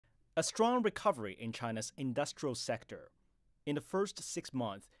A strong recovery in China's industrial sector. In the first 6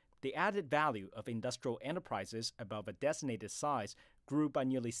 months, the added value of industrial enterprises above a designated size grew by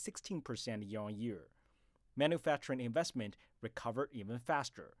nearly 16% year-on-year. Manufacturing investment recovered even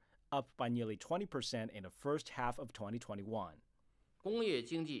faster, up by nearly 20% in the first half of 2021.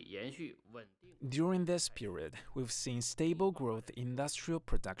 During this period, we've seen stable growth in industrial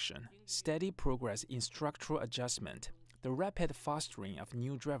production, steady progress in structural adjustment, the rapid fostering of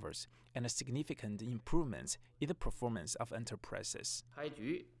new drivers, and significant improvements in the performance of enterprises.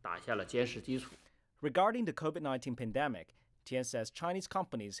 Regarding the COVID-19 pandemic, Tian says Chinese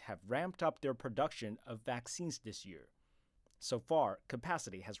companies have ramped up their production of vaccines this year. So far,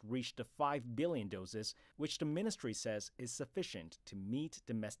 capacity has reached the 5 billion doses, which the ministry says is sufficient to meet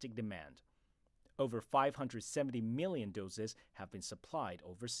domestic demand. Over 570 million doses have been supplied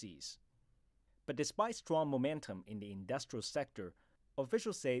overseas. But despite strong momentum in the industrial sector,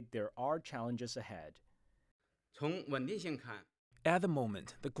 officials say there are challenges ahead. At the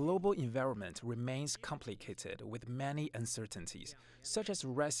moment, the global environment remains complicated with many uncertainties, such as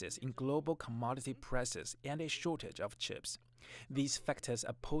rises in global commodity prices and a shortage of chips. These factors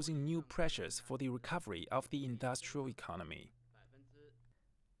are posing new pressures for the recovery of the industrial economy.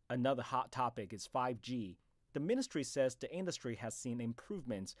 Another hot topic is 5G. The ministry says the industry has seen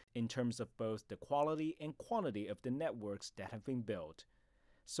improvements in terms of both the quality and quantity of the networks that have been built.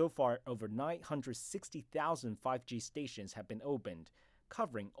 So far, over 960,000 5G stations have been opened,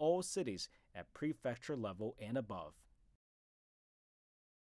 covering all cities at prefecture level and above.